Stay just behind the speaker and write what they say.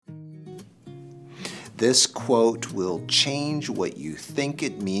This quote will change what you think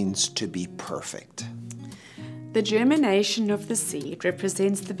it means to be perfect. The germination of the seed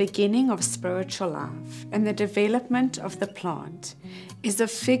represents the beginning of spiritual life, and the development of the plant is a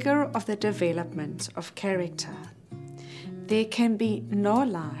figure of the development of character. There can be no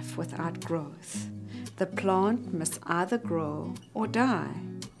life without growth. The plant must either grow or die.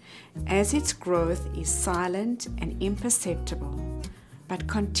 As its growth is silent and imperceptible, but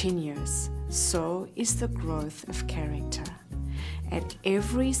continuous, so is the growth of character. At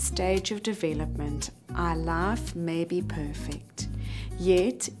every stage of development, our life may be perfect.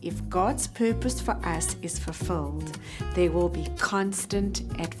 Yet, if God's purpose for us is fulfilled, there will be constant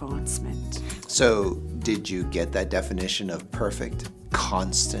advancement. So, did you get that definition of perfect?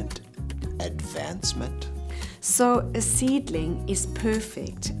 Constant advancement? So, a seedling is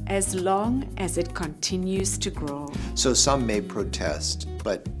perfect as long as it continues to grow. So some may protest,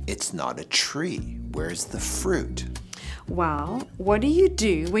 but it's not a tree. Where's the fruit? Well, what do you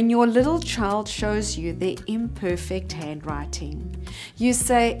do when your little child shows you their imperfect handwriting? You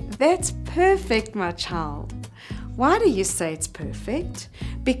say, "That's perfect, my child." Why do you say it's perfect?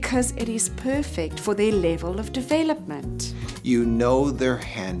 Because it is perfect for their level of development. You know their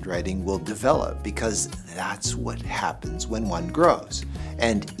handwriting will develop because that's what happens when one grows.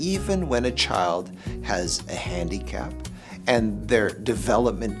 And even when a child has a handicap and their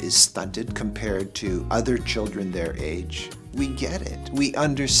development is stunted compared to other children their age, we get it. We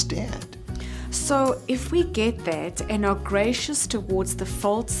understand. So if we get that and are gracious towards the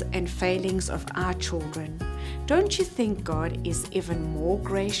faults and failings of our children, don't you think God is even more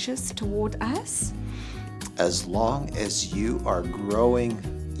gracious toward us? As long as you are growing,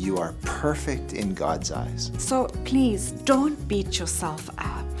 you are perfect in God's eyes. So please don't beat yourself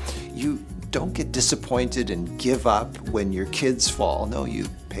up. You don't get disappointed and give up when your kids fall. No, you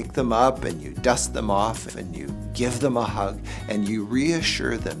pick them up and you dust them off and you give them a hug and you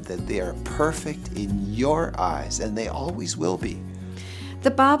reassure them that they are perfect in your eyes, and they always will be. The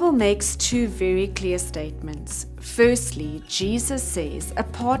Bible makes two very clear statements. Firstly, Jesus says,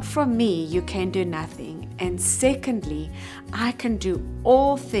 "Apart from me, you can do nothing." And secondly, "I can do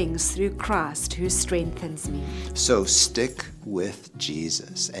all things through Christ who strengthens me." So stick with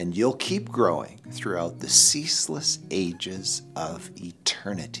Jesus and you'll keep growing throughout the ceaseless ages of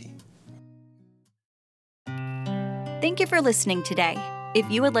eternity. Thank you for listening today. If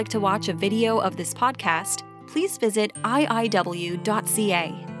you would like to watch a video of this podcast, please visit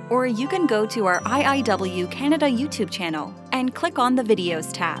iiw.ca, or you can go to our IIW Canada YouTube channel and click on the Videos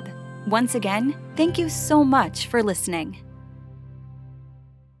tab. Once again, thank you so much for listening.